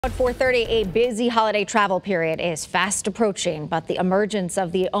At 4:30, a busy holiday travel period is fast approaching, but the emergence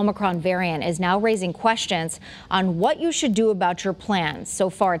of the Omicron variant is now raising questions on what you should do about your plans. So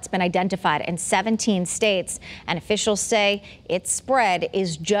far, it's been identified in 17 states, and officials say its spread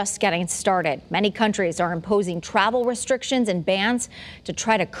is just getting started. Many countries are imposing travel restrictions and bans to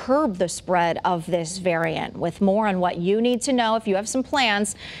try to curb the spread of this variant. With more on what you need to know if you have some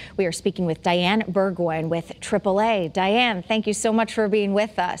plans, we are speaking with Diane Burgoyne with AAA. Diane, thank you so much for being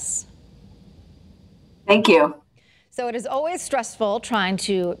with us. Thank you. So it is always stressful trying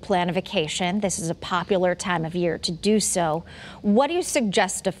to plan a vacation. This is a popular time of year to do so. What do you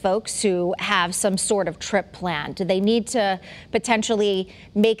suggest to folks who have some sort of trip planned? Do they need to potentially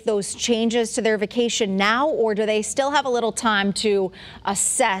make those changes to their vacation now, or do they still have a little time to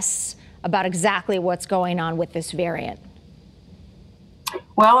assess about exactly what's going on with this variant?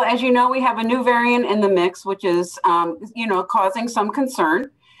 Well, as you know, we have a new variant in the mix, which is, causing some concern.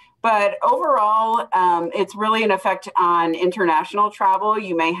 But overall, it's really an effect on international travel.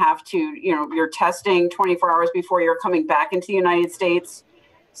 You may have to, you're testing 24 hours before you're coming back into the United States.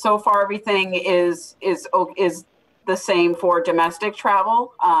 So far, everything is the same for domestic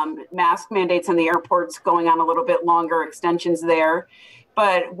travel. Mask mandates in the airports going on a little bit longer, extensions there.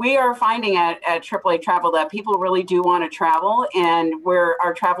 But we are finding at AAA Travel that people really do want to travel, and where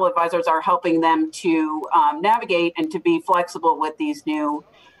our travel advisors are helping them to navigate and to be flexible with these new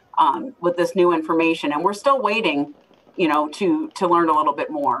with this new information. And we're still waiting, to learn a little bit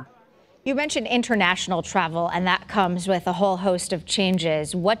more. You mentioned international travel, and that comes with a whole host of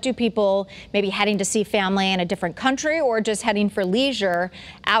changes. What do people maybe heading to see family in a different country or just heading for leisure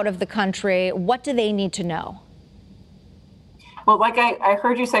out of the country, what do they need to know? Well, like I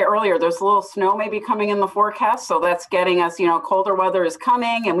heard you say earlier, there's a little snow maybe coming in the forecast. So that's getting us, colder weather is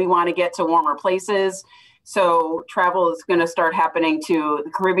coming and we want to get to warmer places. So travel is going to start happening to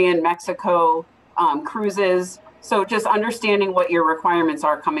the Caribbean, Mexico, cruises. So just understanding what your requirements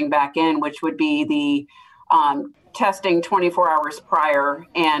are coming back in, which would be the testing 24 hours prior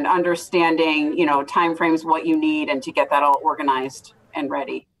and understanding, timeframes, what you need, and to get that all organized and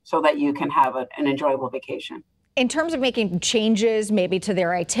ready so that you can have an enjoyable vacation. In terms of making changes maybe to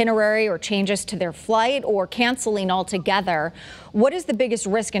their itinerary or changes to their flight or canceling altogether, what is the biggest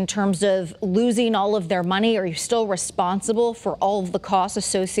risk in terms of losing all of their money? Are you still responsible for all of the costs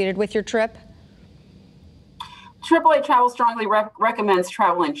associated with your trip? AAA Travel strongly recommends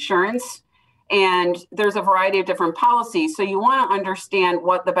travel insurance, and there's a variety of different policies. So you want to understand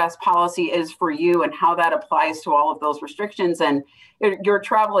what the best policy is for you and how that applies to all of those restrictions. And your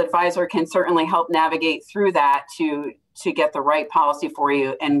travel advisor can certainly help navigate through that to get the right policy for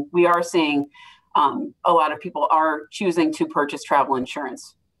you. And we are seeing a lot of people are choosing to purchase travel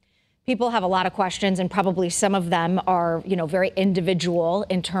insurance. People have a lot of questions, and probably some of them are, very individual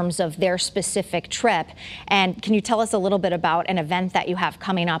in terms of their specific trip. And can you tell us a little bit about an event that you have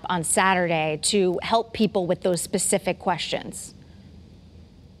coming up on Saturday to help people with those specific questions?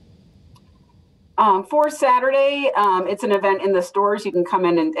 For Saturday, it's an event in the stores. You can come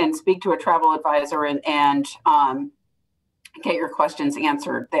in and speak to a travel advisor and get your questions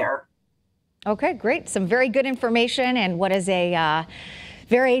answered there. Okay, great. Some very good information, and what is a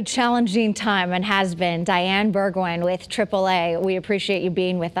very challenging time and has been. Diane Burgoyne with AAA. We appreciate you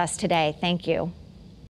being with us today. Thank you.